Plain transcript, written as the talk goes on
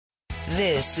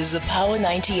This is a Power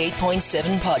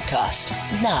 98.7 podcast.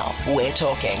 Now we're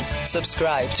talking.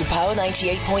 Subscribe to Power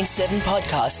 98.7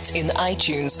 podcasts in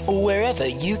iTunes or wherever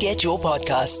you get your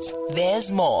podcasts.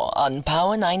 There's more on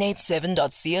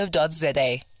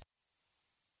power987.co.za.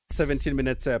 17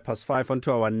 minutes past 5. On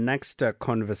to our next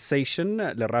conversation.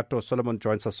 Lerato Solomon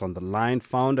joins us on the line,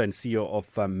 founder and CEO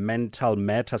of Mental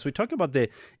Matters. We're talking about the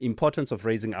importance of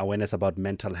raising awareness about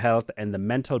mental health and the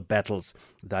mental battles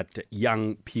that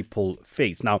young people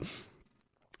face. Now,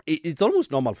 it's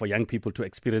almost normal for young people to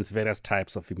experience various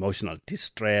types of emotional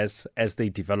distress as they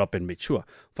develop and mature.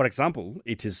 For example,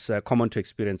 it is common to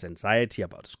experience anxiety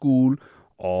about school,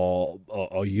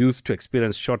 or youth to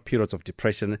experience short periods of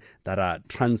depression that are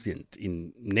transient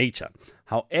in nature.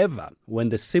 However, when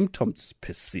the symptoms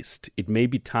persist, it may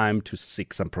be time to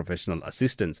seek some professional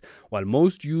assistance. While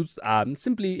most youth are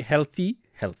simply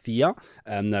healthier,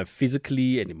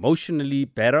 physically and emotionally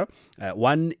better,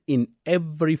 1 in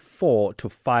every 4 to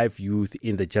 5 youth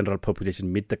in the general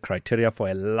population meet the criteria for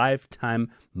a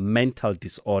lifetime mental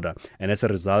disorder. And as a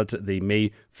result, they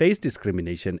may face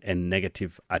discrimination and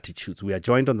negative attitudes. We are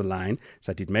joined on the line, as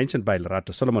I did mention, by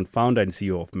Lerato Solomon, founder and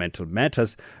CEO of Mental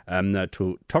Matters,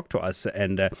 to talk to us,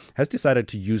 and has decided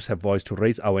to use her voice to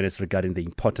raise awareness regarding the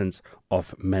importance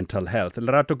of mental health.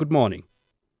 Lerato, good morning.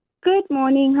 Good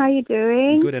morning. How are you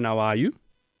doing? Good, and how are you?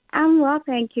 I'm well,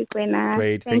 thank you, Gwenna.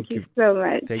 Great, thank you so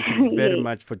much. Thank you very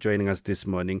much for joining us this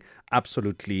morning.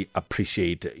 Absolutely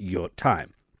appreciate your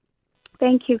time.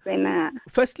 Thank you, Gwenna.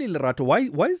 Firstly, Lerato, why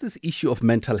is this issue of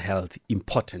mental health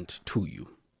important to you?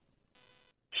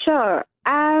 Sure.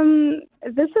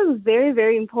 This is very,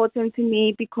 very important to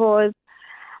me because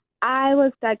I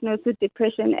was diagnosed with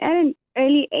depression at an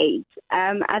early age.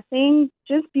 I think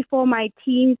just before my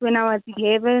teens, when I was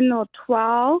 11 or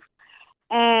 12,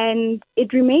 and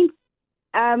it remained.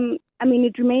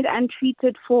 It remained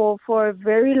untreated for a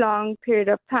very long period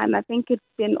of time. I think it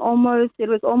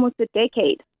was almost a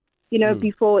decade,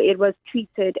 before it was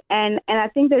treated. And I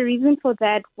think the reason for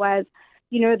that was,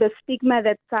 the stigma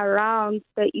that surrounds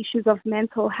the issues of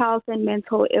mental health and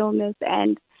mental illness.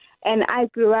 And I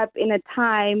grew up in a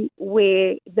time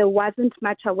where there wasn't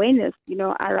much awareness,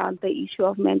 around the issue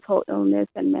of mental illness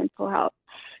and mental health.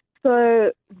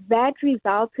 So that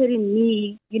resulted in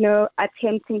me,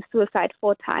 attempting suicide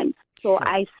 4 times. So sure.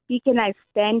 I speak and I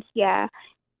stand here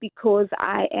because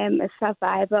I am a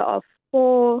survivor of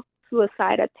 4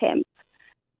 suicide attempts.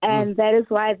 And that is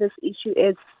why this issue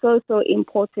is so, so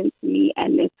important to me.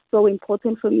 And it's so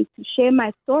important for me to share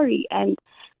my story and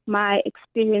my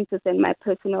experiences and my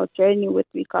personal journey with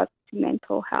regards to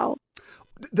mental health.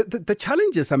 The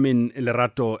challenges,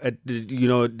 Lerato,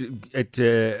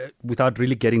 without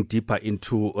really getting deeper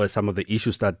into some of the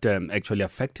issues that actually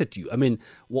affected you.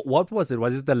 What was it?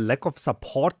 Was it the lack of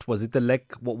support? Was it the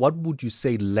lack? What would you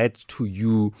say led to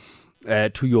you,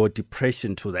 to your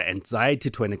depression, to the anxiety,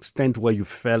 to an extent where you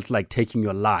felt like taking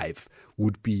your life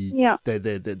would be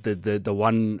the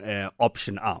one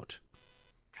option out?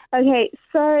 Okay,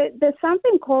 so there's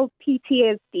something called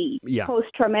PTSD,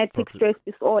 post-traumatic stress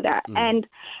disorder. And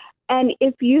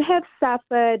if you have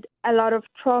suffered a lot of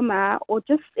trauma or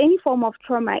just any form of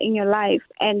trauma in your life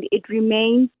and it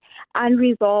remains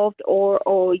unresolved or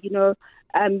you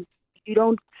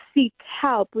don't seek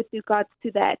help with regards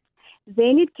to that,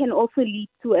 then it can also lead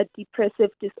to a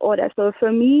depressive disorder. So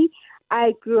for me,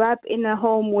 I grew up in a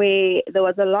home where there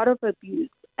was a lot of abuse,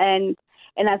 and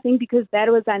I think because that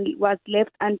was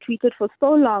left untreated for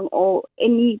so long, or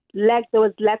there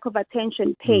was lack of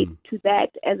attention paid to that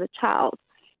as a child,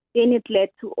 then it led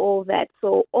to all that.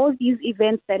 So all these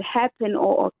events that happen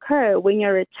or occur when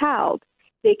you're a child,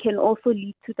 they can also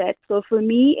lead to that. So for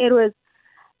me, it was,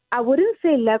 I wouldn't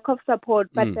say lack of support,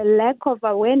 but the lack of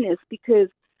awareness, because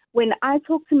when I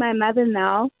talk to my mother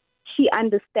now, she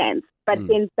understands. But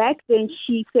then back then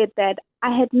she said that I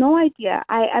had no idea.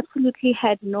 I absolutely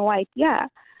had no idea,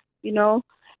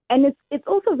 And it's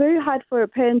also very hard for a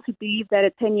parent to believe that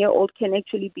a 10-year-old can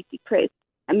actually be depressed.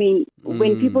 When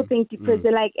people think depressed,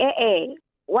 they're like,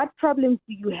 what problems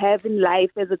do you have in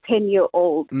life as a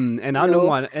 10-year-old? And how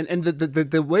long? And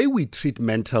the way we treat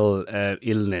mental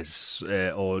illness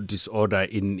or disorder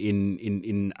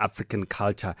in African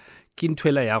culture,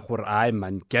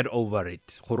 get over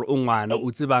it.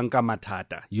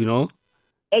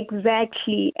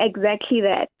 Exactly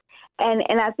that.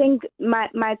 And I think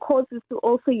my cause is to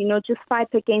also, just fight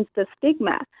against the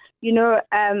stigma.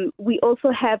 We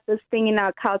also have this thing in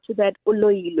our culture that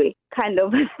uloilwe kind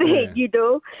of a thing,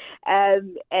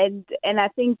 and I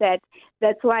think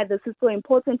that's why this is so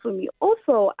important for me.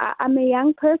 Also, I'm a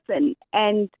young person,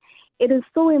 and it is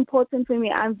so important for me.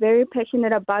 I'm very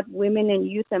passionate about women and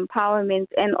youth empowerment,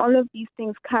 and all of these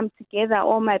things come together.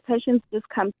 All my passions just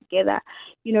come together,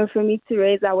 for me to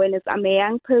raise awareness. I'm a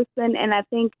young person, and I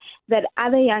think that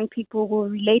other young people will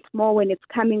relate more when it's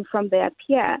coming from their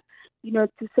peer,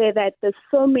 to say that there's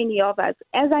so many of us.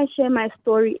 As I share my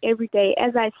story every day,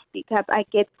 as I speak up, I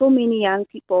get so many young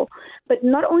people. But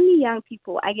not only young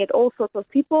people, I get all sorts of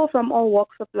people from all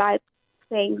walks of life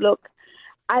saying, look,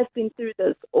 I've been through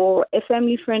this, or a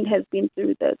family friend has been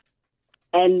through this.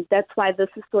 And that's why this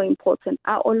is so important.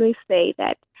 I always say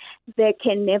that there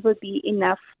can never be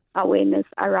enough awareness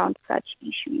around such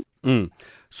issues.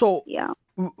 So, yeah.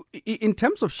 In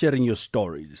terms of sharing your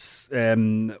stories, I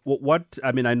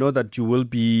know that you will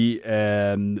be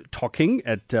talking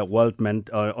at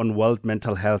on World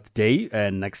Mental Health Day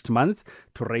next month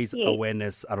to raise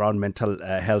awareness around mental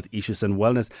health issues and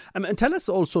wellness. And tell us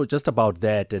also just about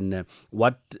that and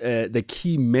what the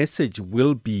key message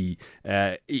will be.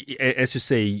 As you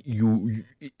say,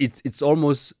 it's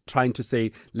almost trying to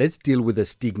say, let's deal with the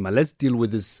stigma, let's deal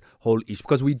with this whole issue,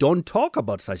 because we don't talk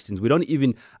about such things. We don't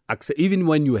even accept, even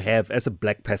when you have, as a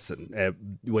black person,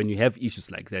 when you have issues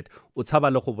like that, because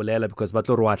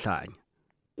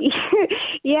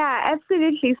yeah,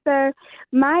 absolutely. So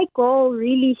my goal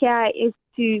really here is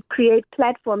to create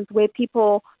platforms where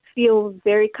people feel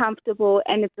very comfortable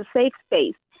and it's a safe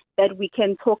space that we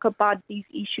can talk about these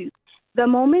issues. The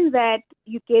moment that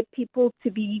you get people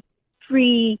to be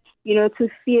free, to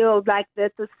feel like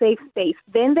that's a safe space,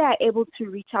 then they are able to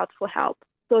reach out for help.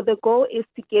 So the goal is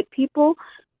to get people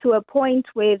to a point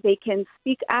where they can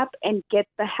speak up and get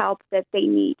the help that they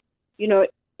need.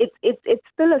 It's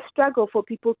still a struggle for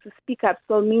people to speak up.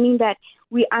 So meaning that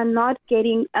we are not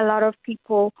getting a lot of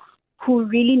people who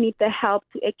really need the help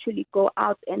to actually go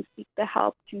out and seek the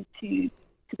help due to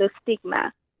the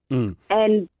stigma.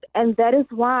 And that is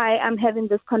why I'm having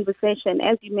this conversation.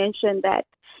 As you mentioned that,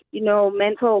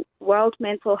 World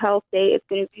Mental Health Day is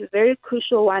going to be a very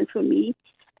crucial one for me.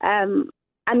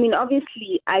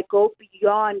 Obviously, I go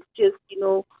beyond just,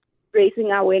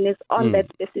 raising awareness on that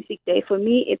specific day. For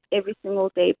me, it's every single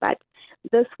day. But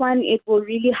this one, it will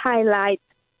really highlight,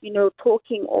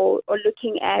 talking or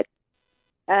looking at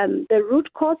the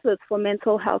root causes for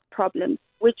mental health problems,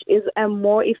 which is a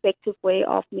more effective way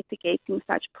of mitigating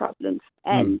such problems.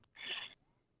 And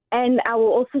I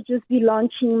will also just be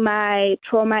launching my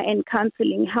trauma and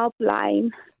counseling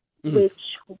helpline,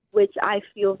 which I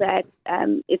feel that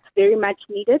it's very much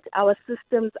needed. Our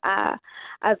systems are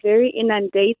very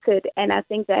inundated, and I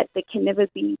think that there can never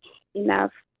be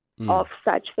enough of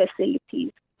such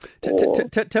facilities.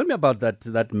 Tell me about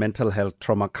that mental health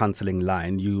trauma counseling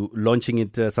line. You launching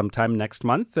it sometime next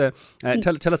month.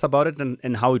 Tell us about it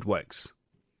and how it works.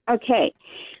 Okay.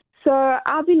 So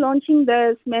I'll be launching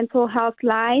this mental health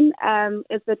line.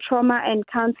 It's a trauma and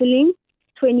counseling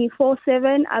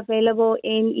 24/7, available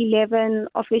in 11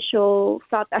 official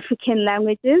South African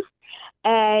languages.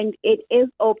 And it is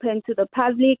open to the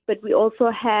public, but we also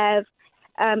have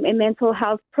a mental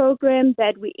health program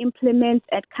that we implement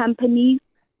at companies.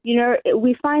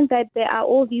 We find that there are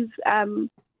all these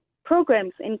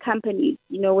programs in companies,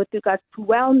 with regards to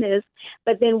wellness,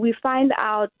 but then we find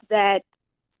out that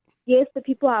yes, the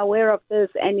people are aware of this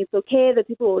and it's okay. The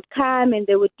people would come and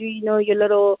they would do, your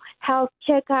little health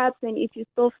checkups, and if you're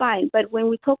still fine. But when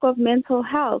we talk of mental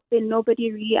health, then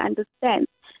nobody really understands.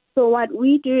 So what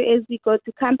we do is we go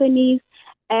to companies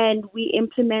and we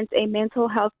implement a mental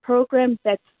health program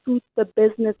that suits the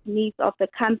business needs of the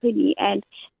company. And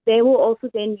they will also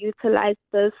then utilize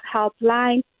this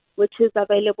helpline, which is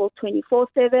available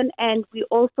 24/7. And we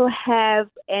also have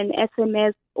an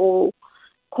SMS or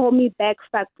call me back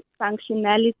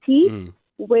functionality,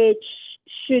 which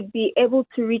should be able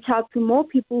to reach out to more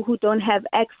people who don't have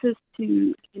access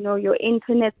to, your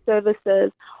internet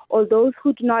services, or those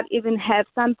who do not even have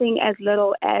something as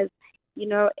little as,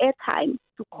 airtime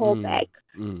to call back.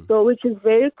 So which is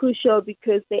very crucial,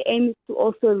 because the aim is to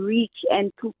also reach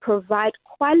and to provide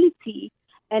quality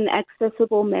and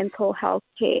accessible mental health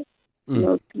care.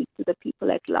 To the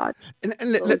people at large.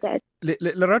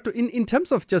 Lerato, in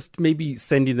terms of just maybe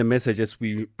sending the message as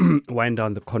we wind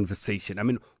down the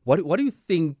conversation, what do you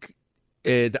think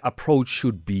the approach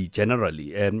should be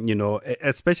generally?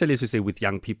 Especially as you say with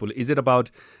young people, is it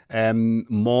about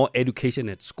more education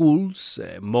at schools,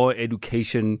 more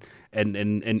education and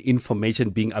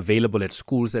information being available at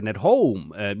schools and at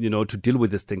home, to deal with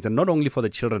these things, and not only for the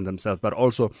children themselves, but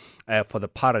also for the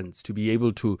parents to be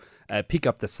able to pick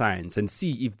up the signs and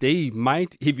see if they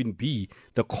might even be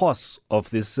the cause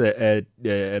of this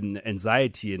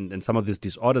anxiety and some of these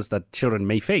disorders that children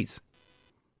may face?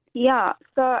 Yeah,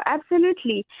 so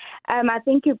absolutely. I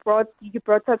think you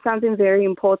brought up something very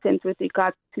important with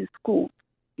regards to schools.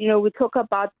 You know, we talk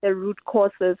about the root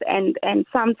causes, and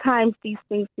sometimes these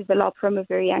things develop from a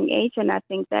very young age, and I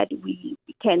think that we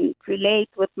can relate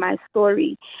with my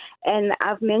story. And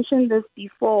I've mentioned this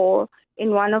before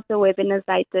in one of the webinars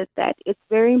I did, that it's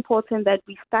very important that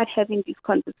we start having these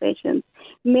conversations,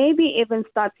 maybe even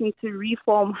starting to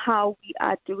reform how we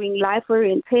are doing life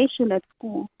orientation at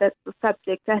school. That's the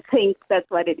subject. I think that's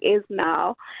what it is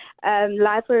now.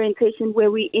 Life orientation,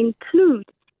 where we include,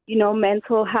 you know,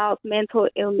 mental health, mental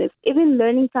illness, even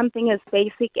learning something as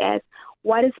basic as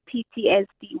what is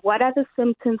PTSD? What are the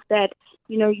symptoms that,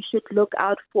 you know, you should look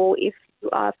out for if you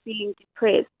are feeling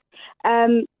depressed?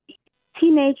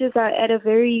 Teenagers are at a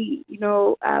very, you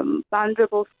know,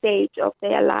 vulnerable stage of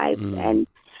their lives, and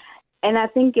I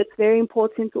think it's very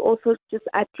important to also just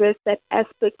address that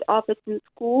aspect of it in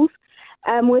schools.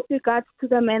 With regards to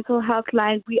the mental health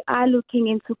line, we are looking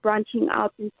into branching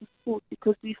out into schools,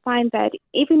 because we find that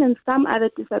even in some other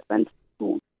disadvantaged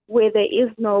schools where there is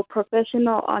no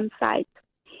professional on site,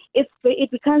 it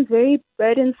becomes very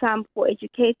burdensome for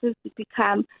educators to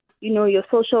become, you know, your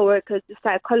social workers, your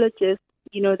psychologists.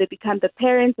 You know, they become the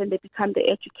parents and they become the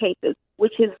educators,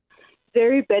 which is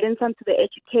very burdensome to the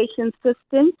education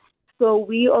system. So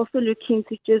we're also looking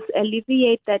to just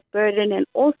alleviate that burden and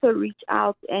also reach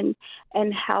out and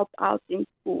help out in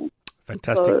schools.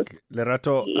 Fantastic. So,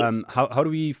 Lerato, yeah. How do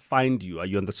we find you? Are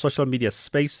you on the social media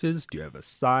spaces? Do you have a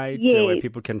site where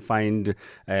people can find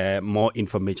more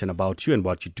information about you and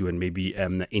what you do, and maybe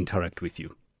interact with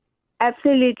you?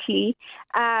 Absolutely.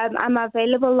 I'm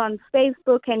available on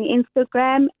Facebook and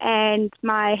Instagram, and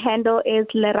my handle is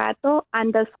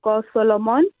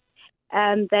Lerato_Solomon.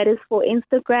 That is for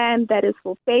Instagram, that is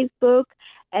for Facebook,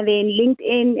 and then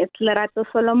LinkedIn, it's Lerato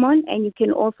Solomon, and you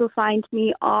can also find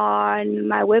me on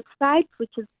my website,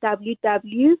 which is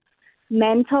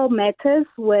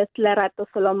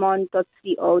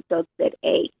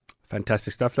www.mentalmatterswithleratosolomon.co.za.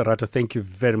 Fantastic stuff, Lerato. Thank you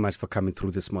very much for coming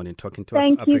through this morning, talking to us. I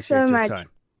appreciate your time.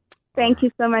 Thank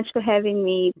you so much for having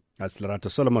me. That's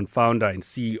Lerato Solomon, founder and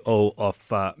CEO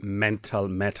of Mental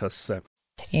Matters.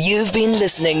 You've been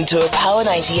listening to a Power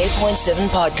 98.7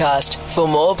 podcast. For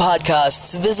more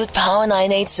podcasts, visit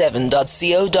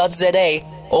power987.co.za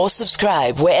or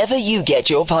subscribe wherever you get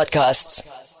your podcasts.